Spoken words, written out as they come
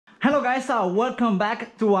Hello guys, welcome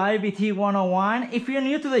back to IBT 101. If you're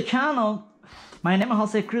new to the channel, my name is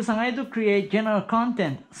Jose Cruz and I do create general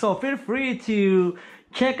content. So feel free to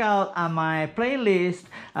check out my playlist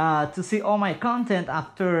to see all my content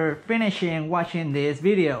after finishing watching this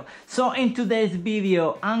video. So in today's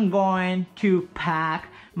video, I'm going to pack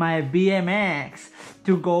my BMX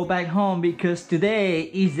to go back home because today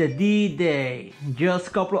is the D-Day. Just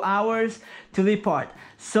a couple of hours to depart.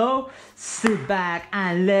 So sit back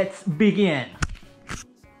and let's begin.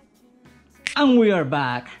 And we are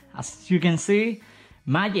back. As you can see,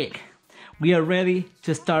 magic. We are ready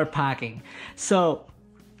to start packing. So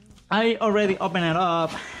I already opened it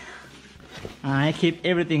up. I keep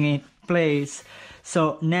everything in place.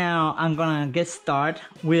 So now I'm gonna get started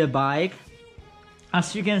with a bike.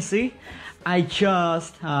 As you can see, I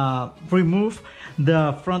just removed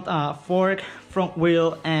the front fork, front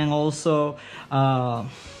wheel, and also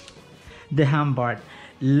the handbar,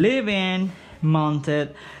 leaving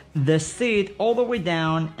mounted the seat all the way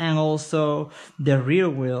down and also the rear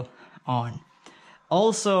wheel on.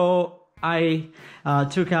 Also, I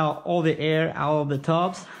took out all the air out of the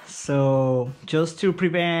tubs, so just to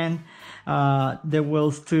prevent the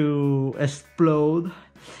wheels to explode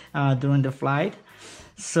during the flight.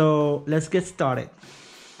 So let's get started.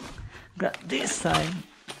 Got this side.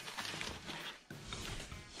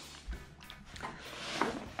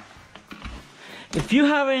 If you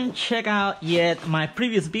haven't checked out yet my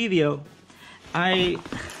previous video, I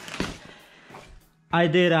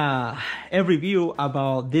did a review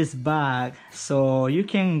about this bag, so you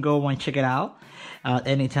can go and check it out at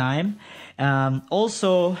any time.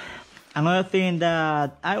 Also, another thing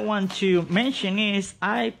that I want to mention is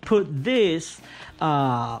I put this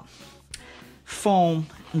foam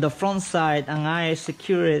on the front side and I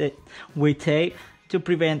secured it with tape to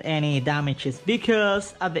prevent any damages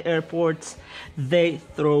because at the airports they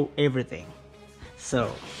throw everything.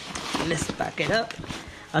 So let's pack it up.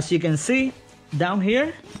 As you can see down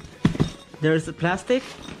here, there's the plastic.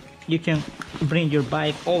 You can bring your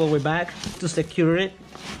bike all the way back to secure it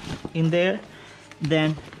in there,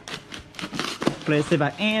 then place it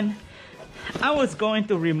back in. I was going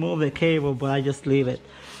to remove the cable, but I just leave it.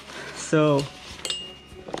 So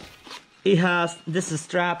it has this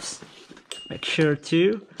straps. Make sure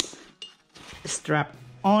to strap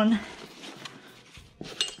on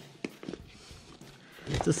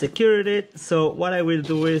to secure it. So what I will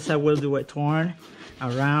do is I will do a turn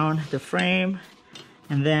around the frame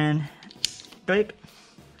and then click,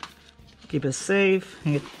 keep it safe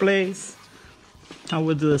in its place. I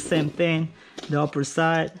will do the same thing the upper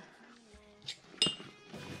side.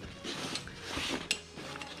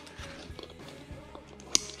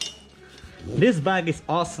 This bag is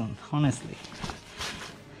awesome, honestly.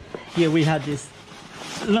 Here we have this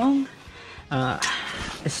long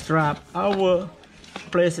strap. I will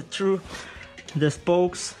place it through the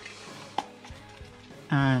spokes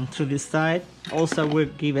and to this side. Also, we'll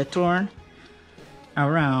give a turn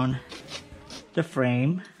around the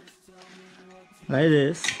frame like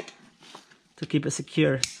this to keep it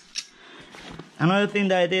secure. Another thing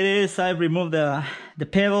that I did is I removed the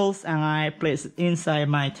pedals and I placed it inside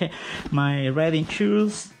my riding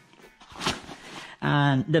shoes,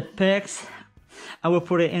 and the pegs I will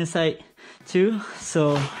put it inside too.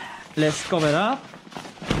 So let's cover it up.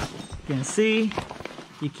 You can see,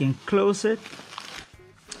 you can close it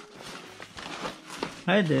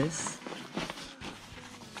like this.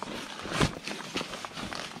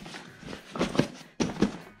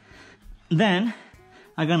 Then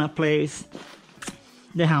I'm gonna place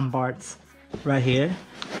the handbars right here,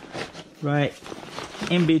 right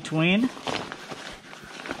in between,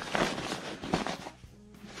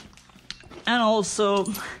 and also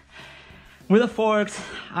with the forks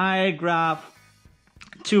I grab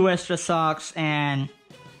 2 extra socks and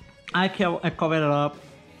I cover it up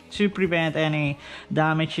to prevent any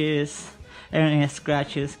damages, any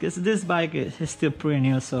scratches, because this bike is still pretty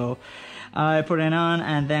new. So I put it on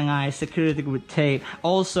and then I secured it with tape.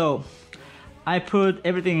 Also, I put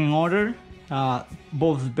everything in order,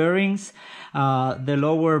 both bearings, the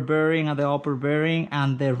lower bearing and the upper bearing,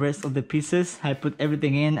 and the rest of the pieces. I put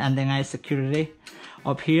everything in and then I secured it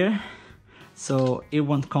up here so it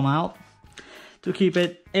won't come out, to keep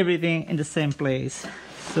everything in the same place.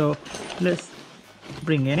 So let's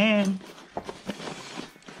bring it in.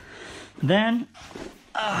 Then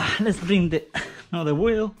let's bring the another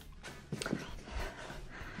wheel.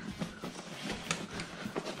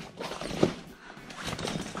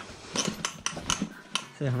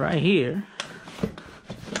 So right here.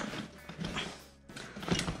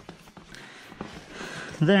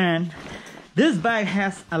 Then this bag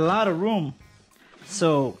has a lot of room,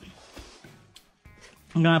 so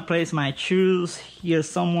I'm gonna place my shoes here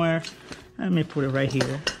somewhere. Let me put it right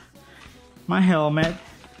here. My helmet,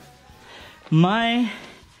 my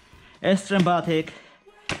Estrambatic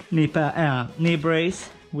knee brace.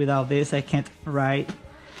 Without this, I can't ride.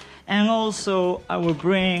 And also, I will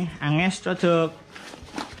bring an extra tub,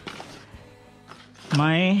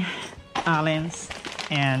 my Allens,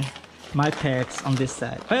 and my pegs on this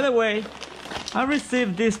side. By the way, I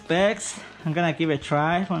received these pegs. I'm gonna give it a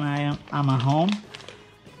try when I'm at home.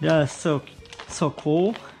 They're so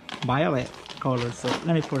cool, violet color. So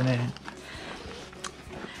let me put it in.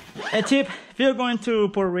 A tip: if you're going to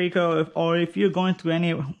Puerto Rico or if you're going to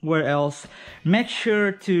anywhere else, make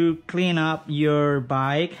sure to clean up your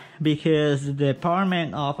bike, because the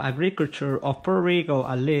Department of Agriculture of Puerto Rico,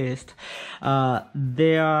 at least,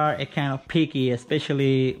 they are a kind of picky,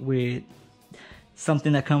 especially with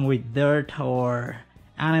something that comes with dirt or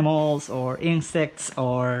animals or insects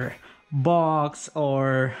or bugs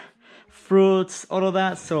or fruits, all of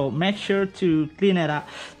that. So make sure to clean it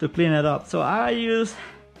up. So I use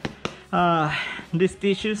these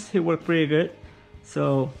tissues. It work pretty good,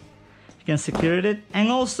 so you can secure it.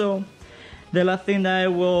 And also, the last thing that I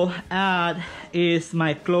will add is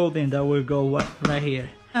my clothing that will go right here.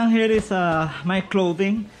 And here is my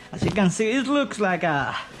clothing. As you can see, it looks like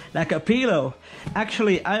a pillow.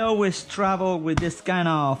 Actually, I always travel with this kind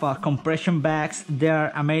of compression bags.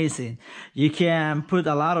 They're amazing. You can put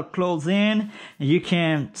a lot of clothes in, you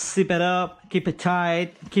can zip it up, keep it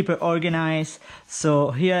tight, keep it organized. So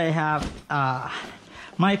here I have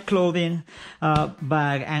my clothing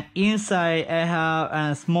bag, and inside I have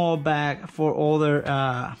a small bag for other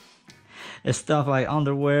stuff like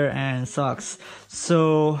underwear and socks.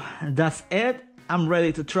 So that's it. I'm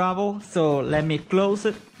ready to travel, so let me close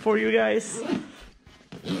it for you guys.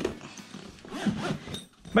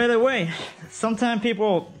 By the way, sometimes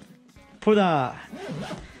people put a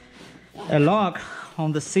lock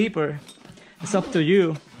on the zipper. It's up to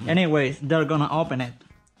you. Anyways, they're gonna open it.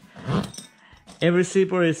 Every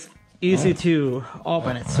zipper is easy to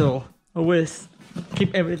open it, so always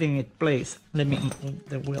keep everything in place. Let me move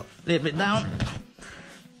the wheel a little bit down.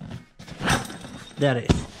 There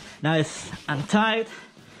it is. Now it's untied.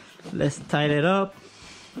 Let's tie it up.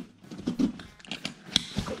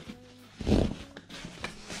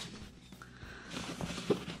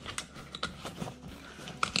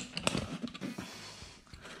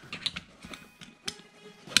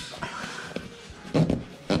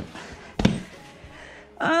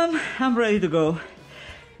 I'm ready to go.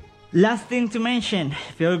 Last thing to mention,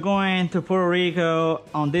 if you're going to Puerto Rico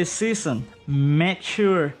on this season, make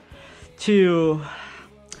sure to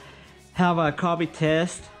have a COVID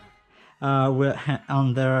test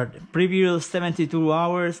on the previous 72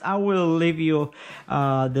 hours. I will leave you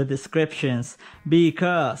the descriptions,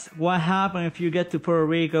 because what happens if you get to Puerto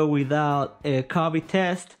Rico without a COVID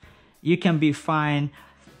test, you can be fined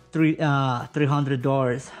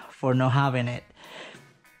 $300 for not having it,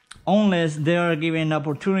 unless they are given the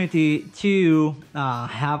opportunity to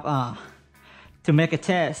to make a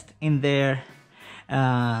test in there.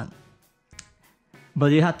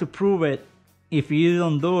 But you have to prove it. If you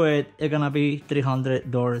don't do it, it's gonna be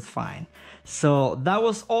 $300 fine. So that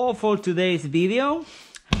was all for today's video.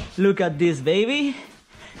 Look at this baby.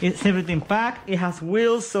 It's everything packed. It has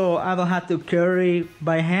wheels, so I don't have to carry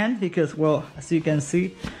by hand, because, well, as you can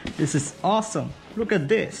see, this is awesome. Look at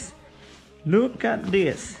this. Look at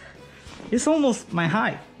this. It's almost my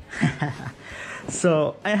height.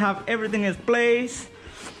 So I have everything in place.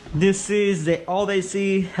 This is the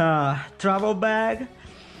Odyssey travel bag.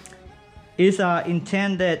 It's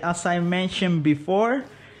intended, as I mentioned before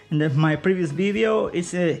in my previous video,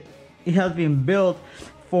 it has been built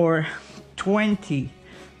for 20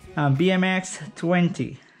 BMX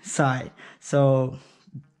 20 side. So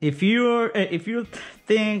if you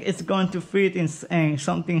think it's going to fit in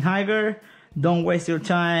something higher, don't waste your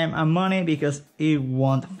time and money, because it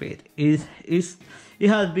won't fit. It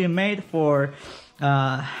has been made for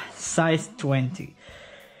size 20.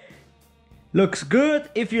 Looks good.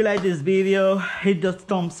 If you like this video, hit the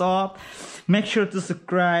thumbs up, make sure to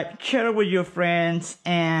subscribe, share it with your friends,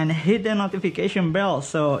 and hit the notification bell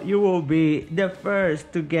so you will be the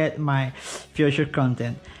first to get my future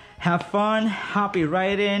content. Have fun, happy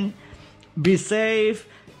riding, be safe,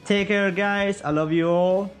 take care guys, I love you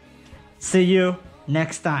all. See you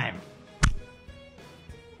next time.